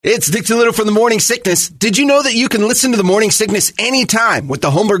It's Dick DeLittle from the Morning Sickness. Did you know that you can listen to the Morning Sickness anytime with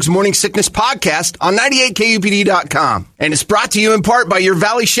the Holmberg's Morning Sickness podcast on 98KUPD.com? And it's brought to you in part by your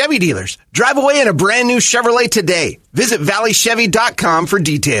Valley Chevy dealers. Drive away in a brand new Chevrolet today. Visit valleychevy.com for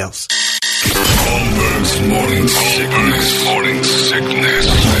details. Holmberg's Morning Sickness. Morning Sickness.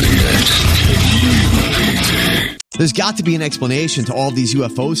 98KUPD. There's got to be an explanation to all of these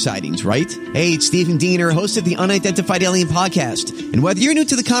UFO sightings, right? Hey, it's Stephen Diener, host of the Unidentified Alien Podcast. And whether you're new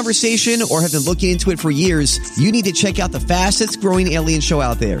to the conversation or have been looking into it for years, you need to check out the fastest growing alien show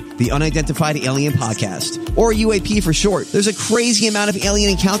out there, the Unidentified Alien Podcast, or UAP for short. There's a crazy amount of alien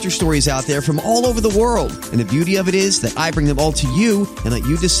encounter stories out there from all over the world. And the beauty of it is that I bring them all to you and let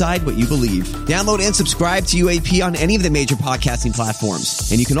you decide what you believe. Download and subscribe to UAP on any of the major podcasting platforms.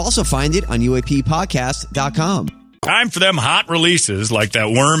 And you can also find it on UAPpodcast.com. Time for them hot releases, like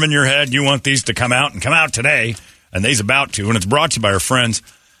that worm in your head. You want these to come out and come out today, and they's about to. And it's brought to you by our friends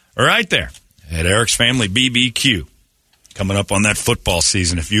right there at Eric's Family BBQ. Coming up on that football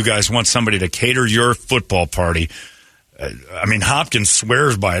season. If you guys want somebody to cater your football party, Hopkins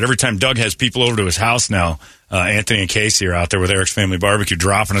swears by it. Every time Doug has people over to his house now, Anthony and Casey are out there with Eric's Family Barbecue,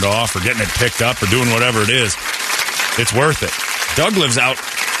 dropping it off or getting it picked up or doing whatever it is. It's worth it. Doug lives out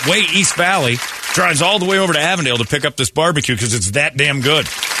way East Valley, drives all the way over to Avondale to pick up this barbecue because it's that damn good.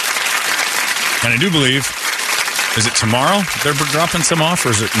 And I do believe, is it tomorrow they're dropping some off, or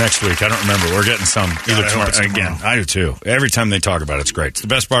is it next week? I don't remember. We're getting some either tomorrow. Again, I do too. Every time they talk about it, it's great. It's the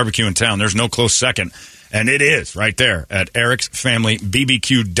best barbecue in town. There's no close second. And it is right there at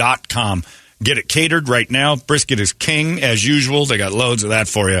ericsfamilybbq.com. Get it catered right now. Brisket is king, as usual. They got loads of that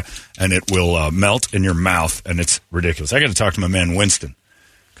for you, and it will melt in your mouth, and it's ridiculous. I got to talk to my man Winston,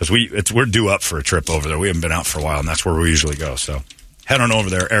 because we're due up for a trip over there. We haven't been out for a while, and that's where we usually go. So head on over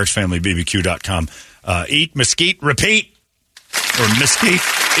there, ericsfamilybbq.com. Eat, mesquite, repeat. Or mesquite,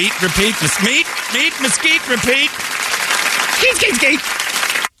 eat, repeat, meat, mesquite, repeat. Skeet.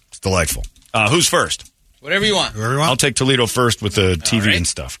 It's delightful. Who's first? Whatever you want. I'll take Toledo first with the TV and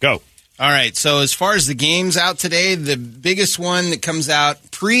stuff. Go. All right, so as far as the games out today, the biggest one that comes out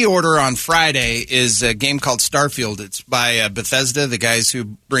pre-order on Friday is a game called Starfield. It's by Bethesda, the guys who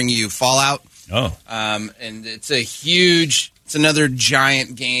bring you Fallout. Oh. And it's another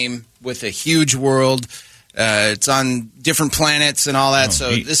giant game with a huge world. It's on different planets and all that.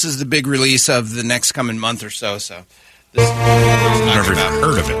 This is the big release of the next coming month or so. So this is never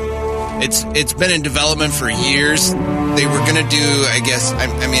heard of it. It's been in development for years. They were going to do, I guess,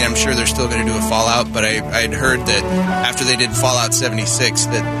 I'm sure they're still going to do a Fallout, but I'd heard that after they did Fallout 76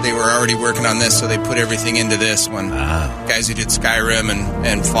 that they were already working on this, so they put everything into this one. Guys who did Skyrim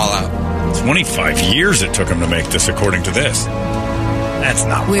and Fallout. 25 years it took them to make this, according to this. That's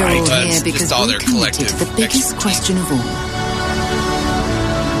not We're right. all here because we're committed to the biggest question of all.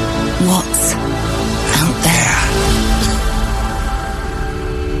 What's out there?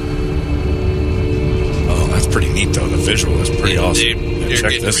 Pretty neat, though. The visual is pretty awesome.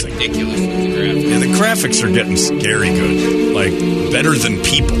 Check this thing. Ridiculous with the graphics. Yeah, the graphics are getting scary good. Like, better than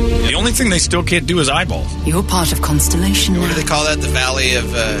people. The only thing they still can't do is eyeballs. You're part of Constellation now. What do they call that? The Valley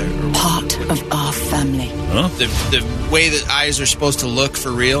of... part of our family. Huh? The way that eyes are supposed to look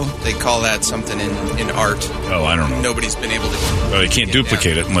for real, they call that something in art. Oh, I don't know. Nobody's been able to... Well, they can't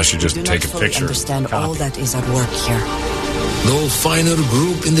duplicate it unless you just take a picture. Understand all that is at work here. No final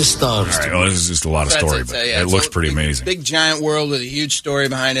group in the stars. All right, well, this is just a lot of story, but it looks pretty amazing. Big giant world with a huge story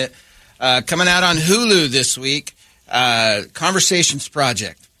behind it. Coming out on Hulu this week, Conversations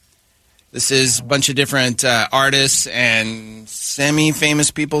Project. This is a bunch of different artists and semi-famous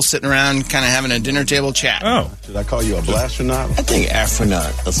people sitting around kind of having a dinner table chat. Oh. Should I call you a blastronaut? I think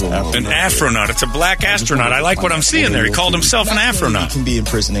astronaut. That's an astronaut. It's a black astronaut. I like what I'm seeing there. He called himself an astronaut. It can be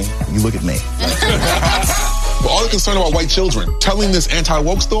imprisoning. You look at me. But all the concern about white children, telling this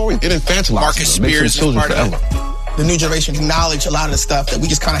anti-woke story, it infantilizes Marcus Spears is part of it. The new generation acknowledge a lot of the stuff that we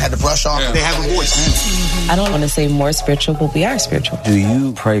just kind of had to brush off. Yeah. They have a voice. I don't want to say more spiritual, but we are spiritual. Do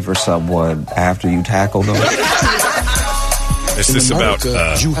you pray for someone after you tackle them? Is this about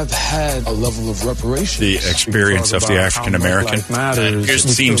you have had a level of reparation? The experience of the African American? It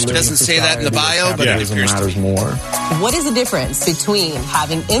doesn't say that in the bio, but it appears to be. More. What is the difference between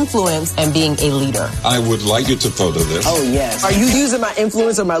having influence and being a leader? I would like you to photo this. Oh, yes. Are you using my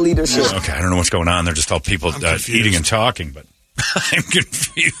influence or my leadership? Okay, I don't know what's going on. They're just all people eating and talking, but I'm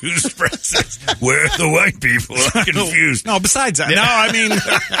confused, Francis. Where are the white people? I'm confused. No, besides that. No, I mean,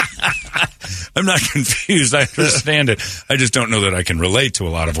 I'm not confused. I understand it. I just don't know that I can relate to a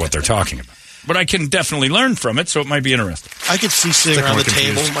lot of what they're talking about. But I can definitely learn from it, so it might be interesting. I could see sitting around the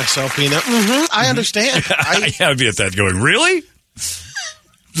table, myself being there. I understand. I'd be at that going, really?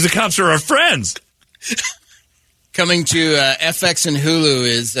 The cops are our friends. Coming to FX and Hulu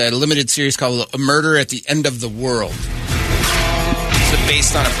is a limited series called A Murder at the End of the World. It's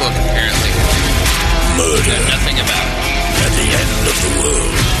based on a book, apparently. Murder. Nothing about it. At the end of the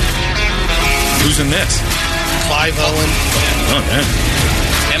world. Who's in this? Clive Owen. Oh, man.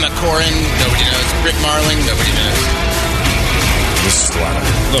 Emma Corrin, nobody knows. Britt Marling, nobody knows. This is a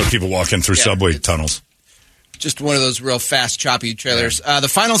lot of people walking through subway tunnels. Just one of those real fast, choppy trailers. The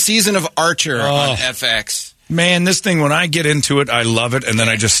final season of Archer on FX. Man, this thing, when I get into it, I love it, and then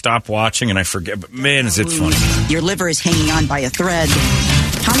I just stop watching and I forget. But man, is it funny. Your liver is hanging on by a thread.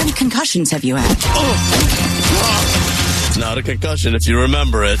 How many concussions have you had? It's not a concussion if you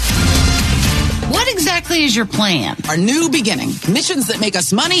remember it. What exactly is your plan? Our new beginning. Missions that make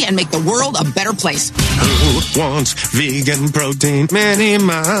us money and make the world a better place. Who wants vegan protein? Many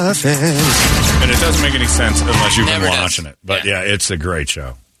muffins. And it doesn't make any sense unless you've been watching it. But yeah, it's a great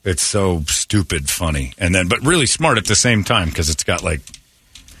show. It's so stupid funny. But really smart at the same time because it's got like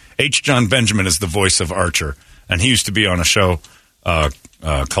H. John Benjamin is the voice of Archer. And he used to be on a show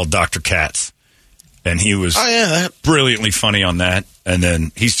called Dr. Katz. And he was brilliantly funny on that. And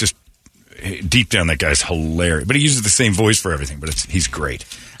then he's just deep down, that guy's hilarious. But he uses the same voice for everything. But he's great.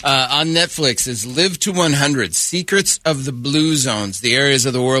 On Netflix is Live to 100, Secrets of the Blue Zones, the areas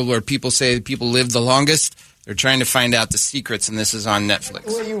of the world where people say people live the longest. They're trying to find out the secrets, and this is on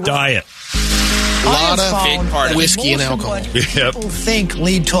Netflix. Diet. A lot of big part of whiskey and alcohol. Yep. People think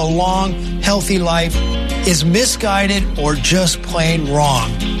lead to a long, healthy life is misguided or just plain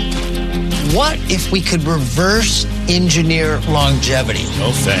wrong. What if we could reverse engineer longevity?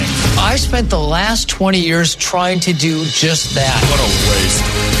 No thanks. I spent the last 20 years trying to do just that. What a waste.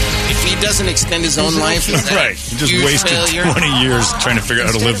 If he doesn't extend his own life, is that right? He just huge wasted failure? 20 years trying to figure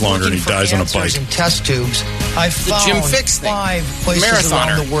out how to live longer, and he dies on a bike. In test tubes, I found Jim Fix thing. 5 places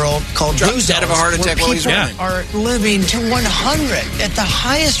around the world called blue zones dead of a heart attack where while he's people running. are living to 100 at the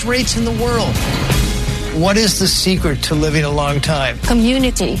highest rates in the world. What is the secret to living a long time?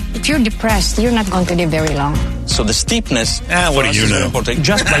 Community. If you're depressed, you're not going to live very long. So the steepness... what do you know?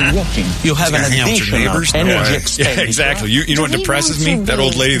 Just by walking, you have an additional energy exchange. Yeah, exactly. You know what depresses me? That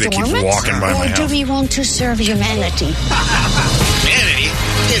old lady that keeps walking by my house. Or do we want to serve humanity? Humanity?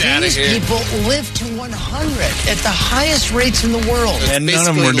 Get out of These here. people live to 100 at the highest rates in the world. And none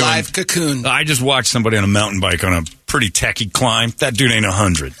of them were doing live cocoon. I just watched somebody on a mountain bike on a pretty techie climb. That dude ain't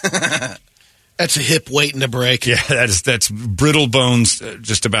 100. That's a hip waiting to break. Yeah, that's brittle bones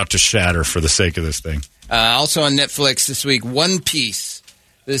just about to shatter for the sake of this thing. Also on Netflix this week, One Piece.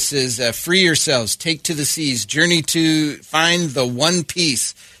 This is Free Yourselves, Take to the Seas, Journey to Find the One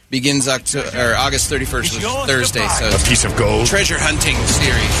Piece. Begins August 31st, which is Thursday. So a piece of gold. Treasure hunting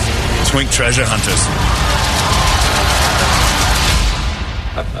series. Twink treasure hunters.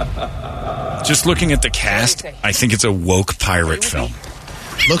 Just looking at the cast, I think it's a woke pirate film.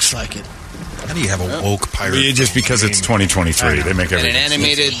 Looks like it. How do you have a woke pirate? Just because it's 2023, they make everything. And an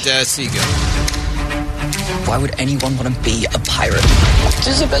animated seagull. Why would anyone want to be a pirate? This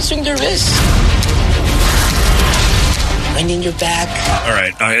is the best thing there is. I need your back. All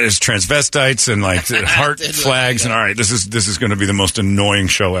right, there's transvestites and like heart flags, and all right, this is going to be the most annoying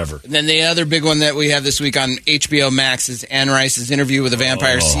show ever. And then the other big one that we have this week on HBO Max is Anne Rice's Interview with a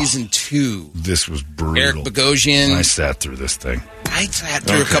Vampire Season 2. This was brutal. Eric Bogosian. I sat through this thing. I sat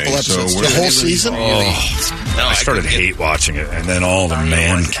through a couple episodes. The whole season? I started hate watching it, and then all the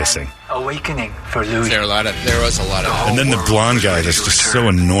man kissing. Awakening for Louis. There was a lot of. And then the blonde guy that's just so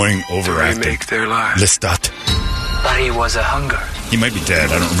annoying, overacting. Lestat. But he was a hunger. He might be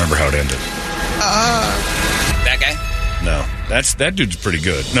dead. I don't remember how it ended. That guy? No, that dude's pretty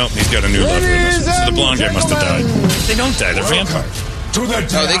good. No, he's got a new lover in this one. So the blonde guy must have died. They don't die. They're vampires.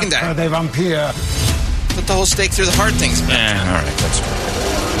 Oh, they can die. They vampire. Put the whole stake through the heart things. All right, that's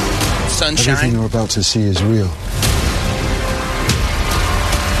right. Sunshine. Everything you're about to see is real.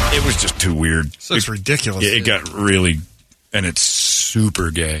 It was just too weird. It's ridiculous. It got really, and it's super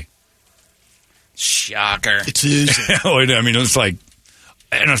gay. Shocker. It's easy. I mean, it's like,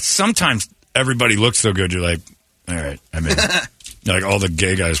 sometimes everybody looks so good, you're like, all right, I'm in. Like, all the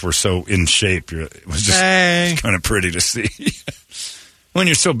gay guys were so in shape. It was just kind of pretty to see. When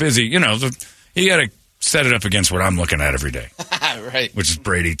you're so busy, you got to set it up against what I'm looking at every day. Right. Which is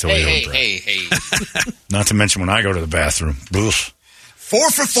Brady Toledo. Hey. Not to mention when I go to the bathroom. Oof. 4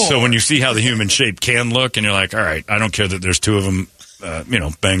 for 4. So when you see how the human shape can look, and you're like, all right, I don't care that there's two of them,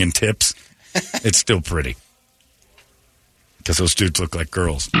 banging tips. It's still pretty. Because those dudes look like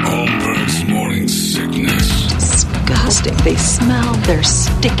girls. Holmberg's Morning Sickness. Disgusting. They smell. They're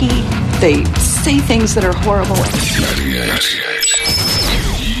sticky. They say things that are horrible. 98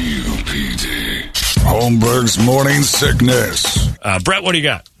 UPD. Holmberg's Morning Sickness. Brett, what do you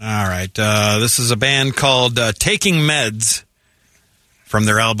got? All right. This is a band called Taking Meds from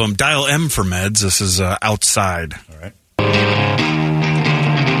their album Dial M for Meds. This is Outside. All right.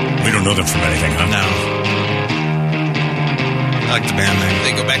 We don't know them from anything, huh? No. I like the band name.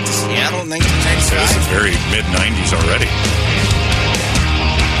 They go back to Seattle in 1996. This is very mid-90s already.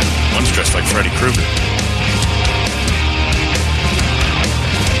 One's dressed like Freddy Krueger.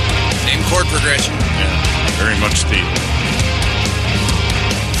 Same chord progression. Yeah, very much the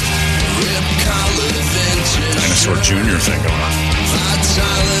Dinosaur Jr. thing going on.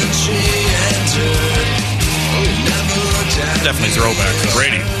 Definitely throwback.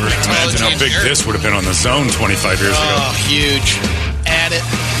 Brady, imagine how big this would have been on the Zone 25 years ago. Oh, huge. Add it.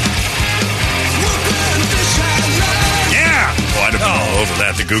 Yeah! Well, I'd have been all over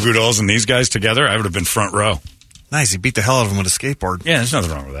that. The Goo Goo Dolls and these guys together, I would have been front row. Nice. He beat the hell out of him with a skateboard. Yeah, there's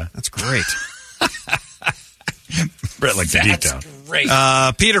nothing wrong with that. That's great. Brett liked the detail. Great.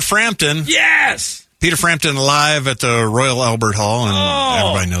 Peter Frampton. Yes! Peter Frampton live at the Royal Albert Hall, and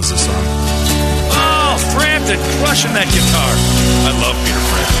everybody knows this song. Oh, Frampton crushing that guitar. I love Peter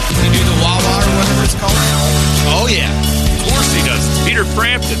Frampton. You do the wah-wah or whatever it's called? Oh, yeah. Of course he does. Peter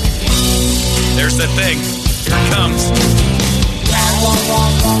Frampton. There's that thing. Here it comes.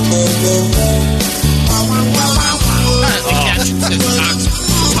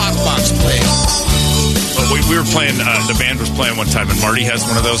 Talk box play. We were playing, the band was playing one time, and Marty has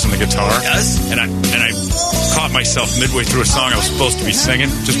one of those on the guitar. Yes? And I caught myself midway through a song I was supposed to be singing,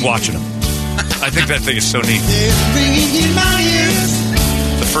 just watching him. I think that thing is so neat.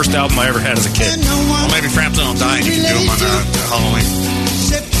 The first album I ever had as a kid. Well, maybe Frampton will die and you can do them on Halloween.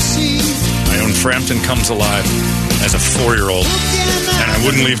 I owned Frampton Comes Alive as a 4-year-old, and I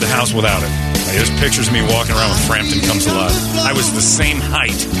wouldn't leave the house without it. There's pictures of me walking around with Frampton Comes Alive. I was the same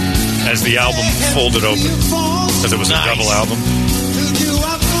height as the album folded open, because it was a double album.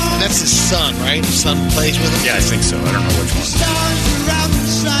 And that's his son, right? His son plays with him? Yeah, I think so. I don't know which one.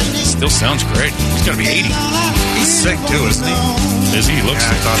 Still sounds great. He's got to be 80. He's sick, too, isn't he? Is he? He looks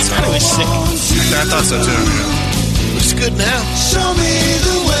sick. I thought so. I know he's sick. I thought so, too. Yeah. Looks good now. Show me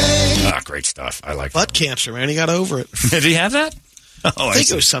the way. Ah, great stuff. I like Butt cancer, man. He got over it. Did he have that? Oh, I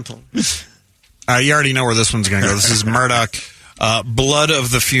think it was something. You already know where this one's going to go. This is Marduk, Blood of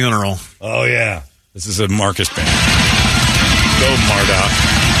the Funeral. Oh, yeah. This is a Marcus band. Go, Marduk.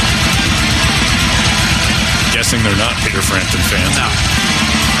 Guessing they're not Peter Frampton fans. No.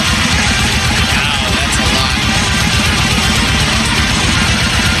 Wow, that's a lot.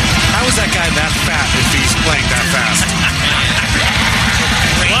 How is that guy that fat if he's playing that fast?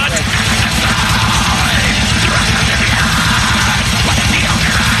 What?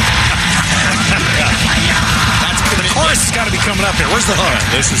 The chorus has got to be coming up here. Where's the hook?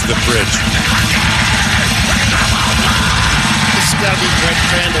 This is the bridge. This has got to be Brett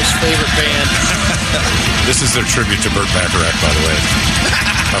Crandall's favorite band. This is their tribute to Burt Bacharach, by the way.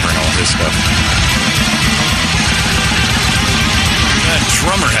 Covering all his stuff. That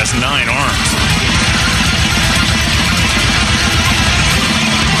drummer has 9 arms.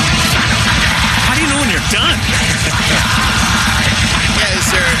 How do you know when you're done? Yeah, is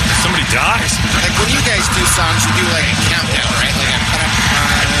there... Somebody dies. Like, when you guys do songs, you do, like, a countdown, right? Like,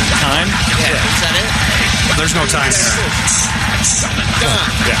 a time? Yeah, is that it? There's no time.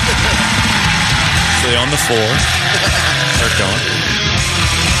 Done. Yeah. So they on the floor. Start going.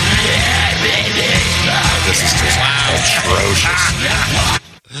 This is just atrocious.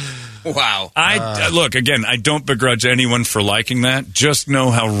 Wow. Look, again, I don't begrudge anyone for liking that. Just know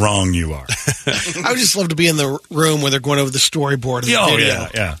how wrong you are. I would just love to be in the room where they're going over the storyboard of the video.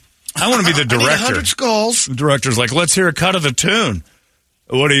 Yeah. I want to be the director. I need 100 skulls. The director's like, let's hear a cut of the tune.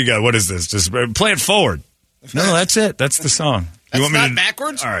 What do you got? What is this? Just play it forward. No, that's it. That's the song. That's you want me not to,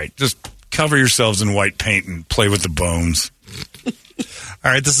 backwards? All right, just cover yourselves in white paint and play with the bones.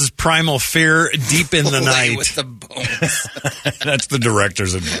 All right, this is Primal Fear, Deep in the Play Night. with the bones. That's the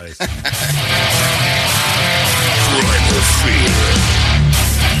director's advice. Primal Fear.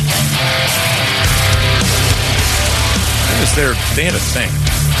 They had a thing.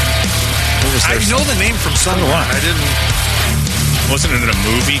 What was I their know song? the name from somewhere. I didn't. Wasn't it in a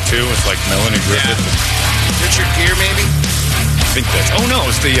movie, too, with, like, Melanie Griffith? Yeah. Richard Gere, maybe? I think that's... Oh, no,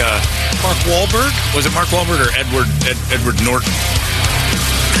 it was the... Mark Wahlberg? Was it Mark Wahlberg or Edward Norton?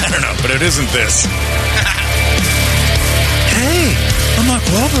 I don't know, but it isn't this. Hey, I'm Mark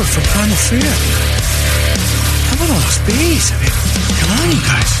Wahlberg from Primal Fear. How on, Speeds. I mean, come on, you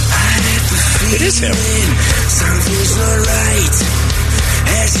guys. It is him. Something's not right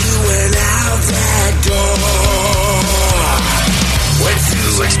as you went out that door.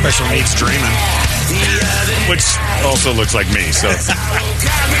 Looks like Special Needs Dreaming. Which also looks like me, so.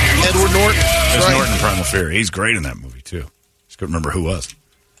 Edward Norton. There's right. Norton Primal Fear. He's great in that movie, too. Just couldn't remember who was.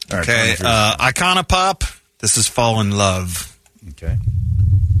 All right, okay, Icona Pop. This is Fall in Love. Okay.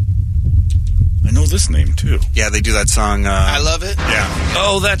 I know this name, too. Yeah, they do that song. I Love It? Yeah.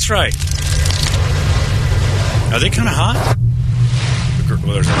 Oh, that's right. Are they kind of hot?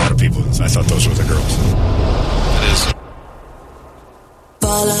 Well, there's a lot of people. I thought those were the girls. It is.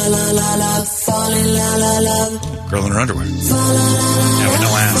 Fall la la la la, fall in la la la. Girl in her underwear. Yeah, with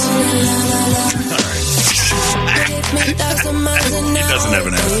no ass. He doesn't have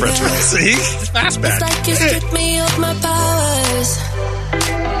an ass. Brett's right. See? Fast back.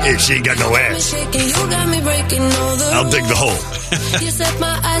 Hey, she ain't got no ass. I'll dig the hole.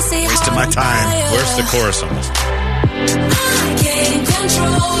 Wasting my time. Where's the chorus on this?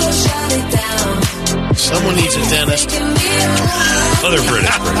 Someone needs a dentist. Oh, they're British.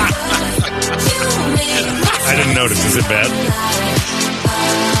 I didn't notice. Is it bad?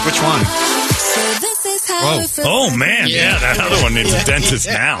 Which one? Whoa. Oh, man. Yeah, that other one needs a dentist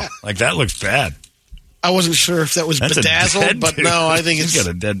now. Like, that looks bad. I wasn't sure if that was That's bedazzled, but tooth. no, I think it's He's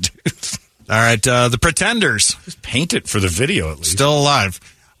got a dead tooth. All right, The Pretenders. Just paint it for the video, at least. Still alive.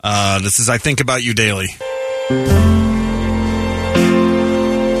 This is I Think About You Daily.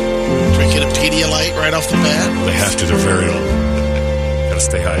 Get a Pedialyte right off the bat. They have to. They're very old. Got to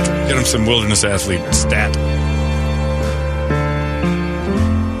stay hydrated. Get them some wilderness athlete stat.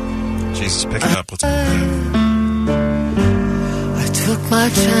 Jesus, pick it up. Let's move. I took my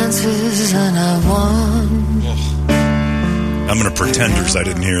chances and I won. I'm going to Pretenders. I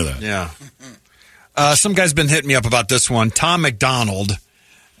didn't hear that. Yeah. Some guy's been hitting me up about this one. Tom McDonald.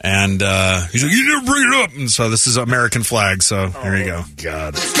 And he's like, you didn't bring it up. And so this is American Flag. So here you go.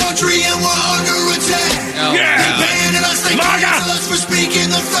 God. This country and we're under attack. Banning us, they cancel us for speaking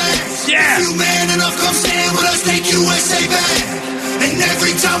the facts. Yeah. If you man enough, come stand with us, take USA back. And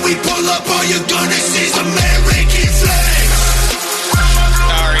every time we pull up, all you're gonna see is American flags.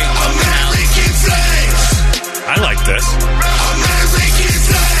 Sorry. American flags. I like this. American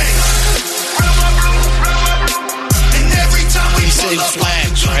flags. And every time we pull up,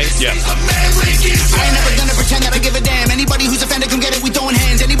 flags, right? Yeah. I ain't never gonna pretend that I give a damn. Anybody who's offended, come get it. We throwing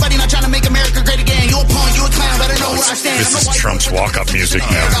hands. Anybody not trying to make America great again. You a pawn, you a clown. Better know where I stand. This is Trump's walk-up music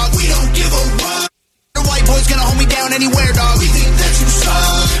now. We don't give a what. The white boy's gonna hold me down anywhere, dog. We think that you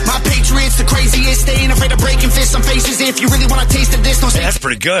suck. My patriots, the craziest. They ain't afraid of breaking fists on faces. If you really want to taste of this, don't say. That's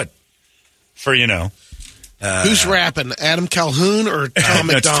pretty good. For, you know. Who's rapping? Adam Calhoun or Tom McDonald?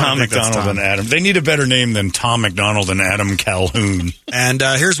 That's Tom McDonald and Adam. They need a better name than Tom McDonald and Adam Calhoun. And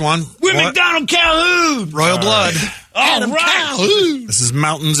here's one. We're McDonald Calhoun. Royal Blood. Adam Calhoun. This is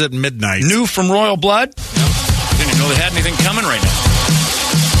Mountains at Midnight. New from Royal Blood? Didn't even know they had anything coming right now.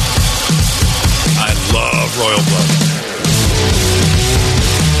 I love Royal Blood.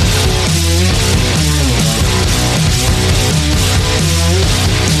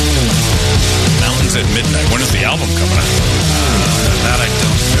 Mountains at Midnight. When is the album coming out? That I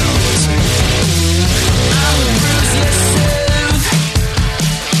don't know. Let's see.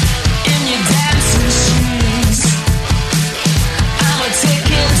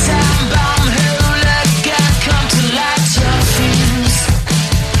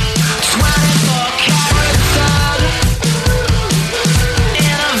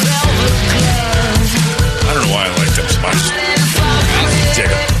 I don't know why I like them so much. Dig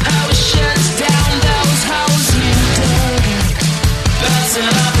it.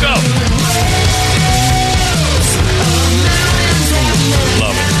 Go.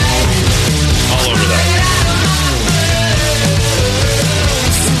 Love it. All over that.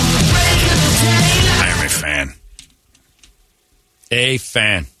 I am a fan. A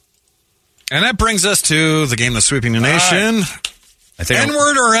fan. And that brings us to the game that's sweeping the nation. I think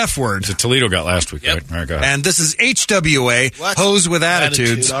N-word or F-word? So Toledo got last week, right? All right, go ahead. And this is HWA, Hose with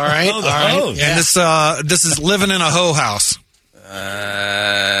Attitudes. All right, all right. And this is living in a hoe house.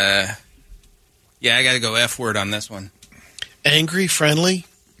 Yeah, I got to go F word on this one. Angry, friendly?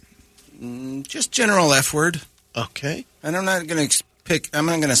 Just general F word. Okay. And I'm not going to pick. I'm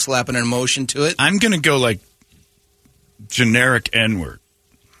not going to slap an emotion to it. I'm going to go like generic N-word.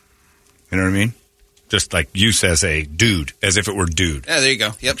 You know what I mean? Just like use as a dude, as if it were dude. Yeah, there you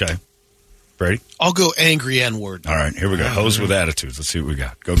go. Yep. Okay. Brady? I'll go angry N-word. All right, here we go. Hose with attitudes. Let's see what we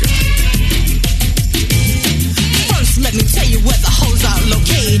got. Go get it. First, let me tell you where the hoes are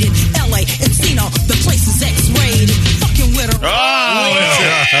located. LA, Encino, the place is X-rated.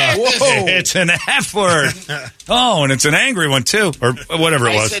 It's an F word. Oh, and it's an angry one, too. Or whatever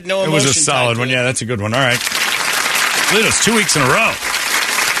it was. Said no it was a emotion solid one. Yeah, that's a good one. All right. Look at us, 2 weeks in a row.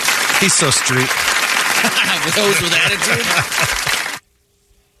 He's so street. Those with attitude.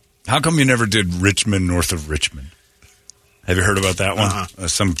 How come you never did Richmond north of Richmond? Have you heard about that one? Uh-huh.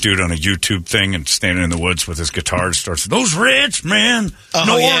 Some dude on a YouTube thing and standing in the woods with his guitar starts, those rich men,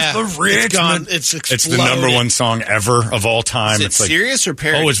 north of Richmond. It's It's the number one song ever of all time. Is it it's like, serious or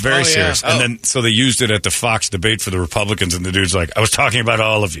parody? Oh, it's very serious. Oh. And then, so they used it at the Fox debate for the Republicans, and the dude's like, I was talking about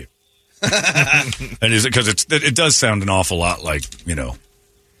all of you. And because it does sound an awful lot like,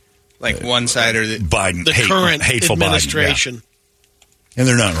 like one side or the Biden, the current hateful administration. Biden. Yeah. And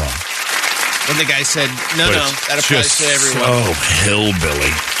they're not wrong. When the guy said, no, that applies to everyone. So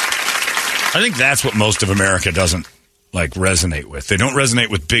hillbilly. I think that's what most of America doesn't resonate with. They don't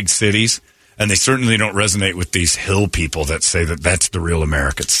resonate with big cities, and they certainly don't resonate with these hill people that say that that's the real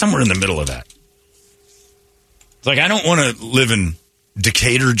America. It's somewhere in the middle of that. It's like, I don't want to live in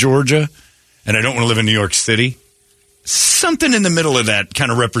Decatur, Georgia, and I don't want to live in New York City. Something in the middle of that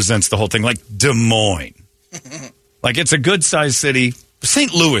kind of represents the whole thing, like Des Moines. Like, it's a good-sized city.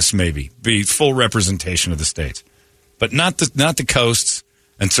 St. Louis, maybe, be full representation of the states. But not the coasts,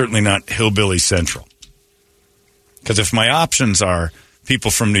 and certainly not hillbilly central. Because if my options are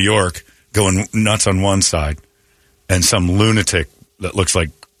people from New York going nuts on one side and some lunatic that looks like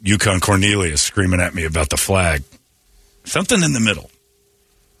Yukon Cornelius screaming at me about the flag, something in the middle.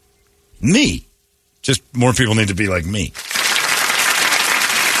 Me. Just more people need to be like me.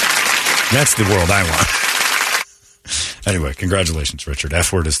 That's the world I want. Anyway, congratulations, Richard.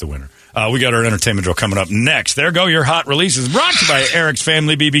 F word is the winner. We got our entertainment drill coming up next. There go your hot releases, brought to you by Eric's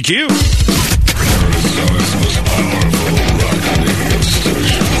Family BBQ.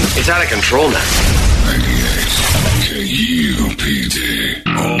 It's out of control now. 98 KUPD.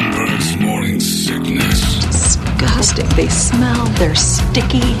 Holmberg's Morning Sickness. Disgusting. They smell. They're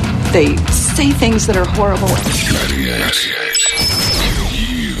sticky. They say things that are horrible. 98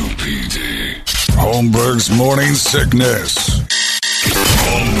 KUPD. Holmberg's Morning Sickness.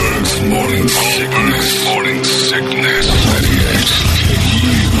 Holmberg's Morning Sickness. Morning Sickness. 98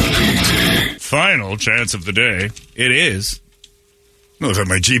 KUPD. Final chance of the day. It is. Look,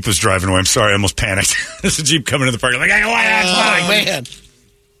 my Jeep was driving away. I'm sorry, I almost panicked. There's a Jeep coming to the park. I'm like, oh, man.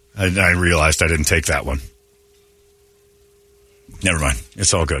 I realized I didn't take that one. Never mind.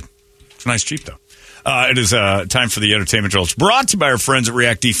 It's all good. It's a nice Jeep, though. It is time for the entertainment drill. It's brought to you by our friends at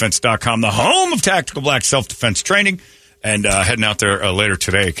reactdefense.com, the home of tactical black self-defense training. And heading out there later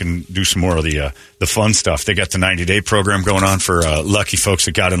today can do some more of the fun stuff. They got the 90-day program going on for lucky folks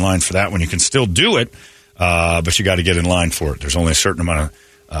that got in line for that one. You can still do it, but you got to get in line for it. There's only a certain amount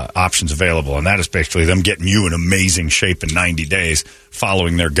of options available, and that is basically them getting you in amazing shape in 90 days,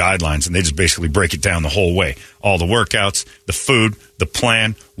 following their guidelines, and they just basically break it down the whole way. All the workouts, the food, the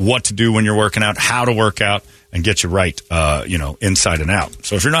plan, what to do when you're working out, how to work out, and get you right, inside and out.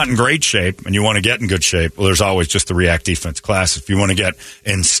 So if you're not in great shape and you want to get in good shape, well, there's always just the React Defense class. If you want to get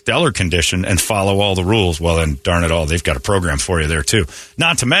in stellar condition and follow all the rules, well, then darn it all, they've got a program for you there too.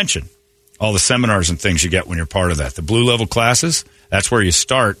 Not to mention all the seminars and things you get when you're part of that. The blue level classes, that's where you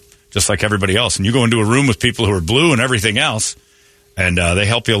start, just like everybody else. And you go into a room with people who are blue and everything else, and they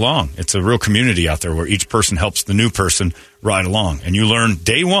help you along. It's a real community out there where each person helps the new person ride along. And you learn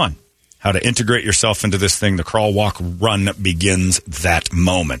day one how to integrate yourself into this thing. The crawl, walk, run begins that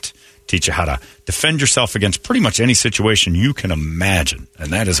moment. Teach you how to defend yourself against pretty much any situation you can imagine.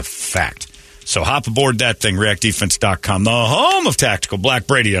 And that is a fact. So hop aboard that thing, reactdefense.com, the home of tactical Black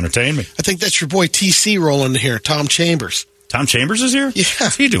Brady entertainment. I think that's your boy TC rolling here, Tom Chambers. Tom Chambers is here? Yeah.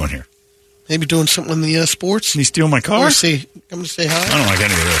 What's he doing here? Maybe doing something in the sports. Can he steal my car? I'm going to say hi. I don't like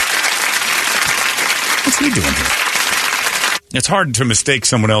any of this. What's he doing here? It's hard to mistake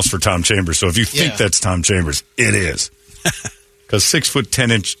someone else for Tom Chambers, so if you think that's Tom Chambers, it is. Because 6'10",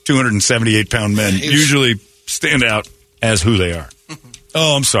 278-pound men usually stand out as who they are.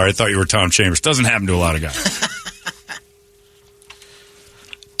 Oh, I'm sorry. I thought you were Tom Chambers. Doesn't happen to a lot of guys.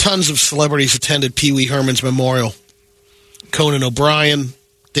 Tons of celebrities attended Pee Wee Herman's memorial. Conan O'Brien,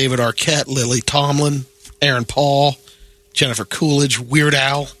 David Arquette, Lily Tomlin, Aaron Paul, Jennifer Coolidge, Weird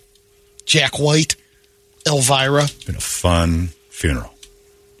Al, Jack White, Elvira. Been a fun funeral.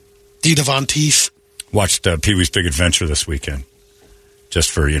 Dita Von Teese. Watched Pee Wee's Big Adventure this weekend. Just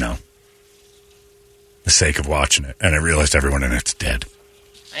for, the sake of watching it. And I realized everyone in it's dead.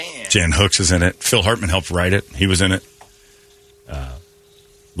 Man. Jan Hooks is in it. Phil Hartman helped write it. He was in it.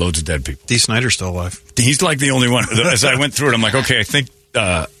 Loads of dead people. Dee Snider's still alive. He's like the only one. As I went through it, I'm like, okay, I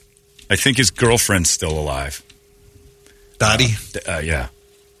think his girlfriend's still alive. Dottie? Yeah.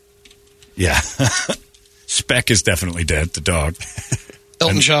 Yeah. Speck is definitely dead, the dog.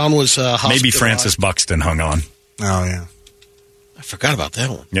 Elton John was hospitalized. Maybe Francis Buxton hung on. Oh, yeah. I forgot about that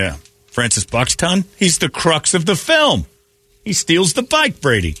one. Yeah. Francis Buxton, he's the crux of the film. He steals the bike,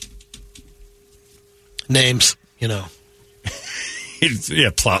 Brady. Names, you know. Yeah,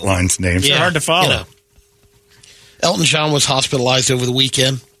 plot lines, names. They're hard to follow. You know. Elton John was hospitalized over the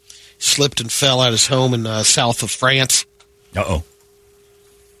weekend. Slipped and fell at his home in south of France. Uh-oh.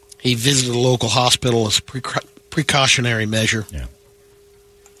 He visited a local hospital as a precautionary measure. Yeah.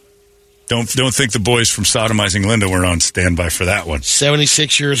 Don't think the boys from Sodomizing Linda were on standby for that one.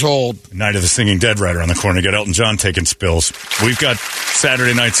 76 years old. Night of the Singing Dead right around the corner. Got Elton John taking spills. We've got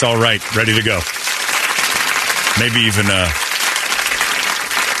Saturday Night's All Right ready to go. Maybe even,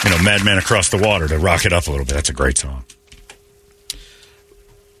 Madman Across the Water to rock it up a little bit. That's a great song.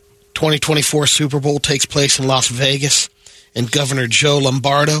 2024 Super Bowl takes place in Las Vegas, and Governor Joe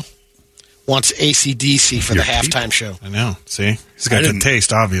Lombardo wants AC/DC for the halftime show. I know. See? He's got good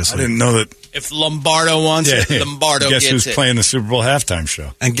taste, obviously. I didn't know that. If Lombardo wants it, Lombardo Guess gets who's it. playing the Super Bowl halftime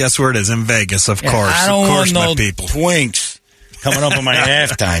show? And guess where it is? In Vegas, of course. I don't of course, want my no people. twinks coming up on my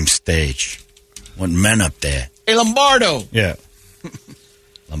halftime stage. Want men up there. Hey, Lombardo. Yeah.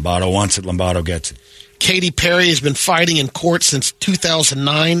 Lombardo wants it. Lombardo gets it. Katy Perry has been fighting in court since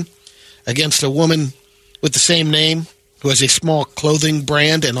 2009 against a woman with the same name who has a small clothing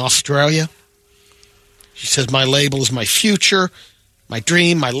brand in Australia. She says, my label is my future, my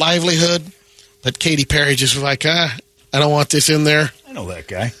dream, my livelihood. But Katy Perry just was like, I don't want this in there. I know that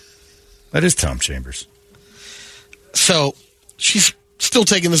guy. That is Tom Chambers. So she's still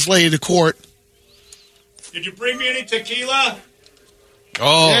taking this lady to court. Did you bring me any tequila?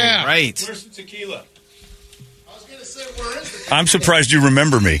 Oh, yeah. Right. Where's the tequila? I was going to say, where is it? I'm surprised you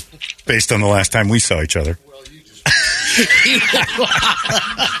remember me based on the last time we saw each other. Well, you just...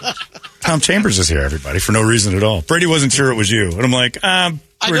 Tom Chambers is here, everybody, for no reason at all. Brady wasn't sure it was you. And I'm like, I'm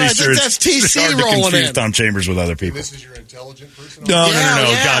pretty sure that's TC hard to rolling confuse in. Tom Chambers with other people. This is your intelligent person? No.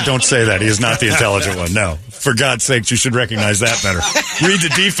 Yeah. God, don't say that. He is not the intelligent one. No. For God's sakes, you should recognize that better. Read the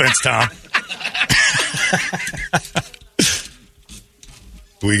defense, Tom.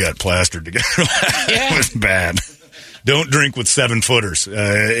 We got plastered together. It was bad. Don't drink with 7-footers.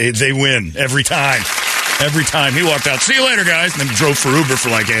 They win every time. Every time. He walked out, see you later, guys, and then drove for Uber for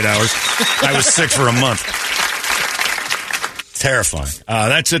like 8 hours. I was sick for a month. Terrifying.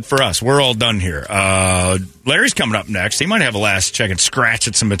 That's it for us. We're all done here. Larry's coming up next. He might have a last check and scratch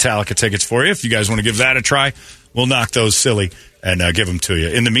at some Metallica tickets for you. If you guys want to give that a try, we'll knock those silly and give them to you.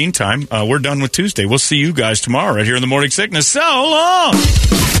 In the meantime, we're done with Tuesday. We'll see you guys tomorrow right here in the Morning Sickness. So long!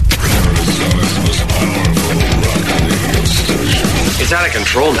 It's out of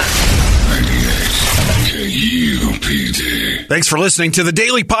control now. Thanks for listening to the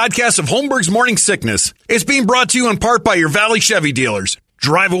daily podcast of Holmberg's Morning Sickness. It's being brought to you in part by your Valley Chevy dealers.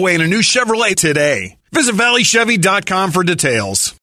 Drive away in a new Chevrolet today. Visit valleychevy.com for details.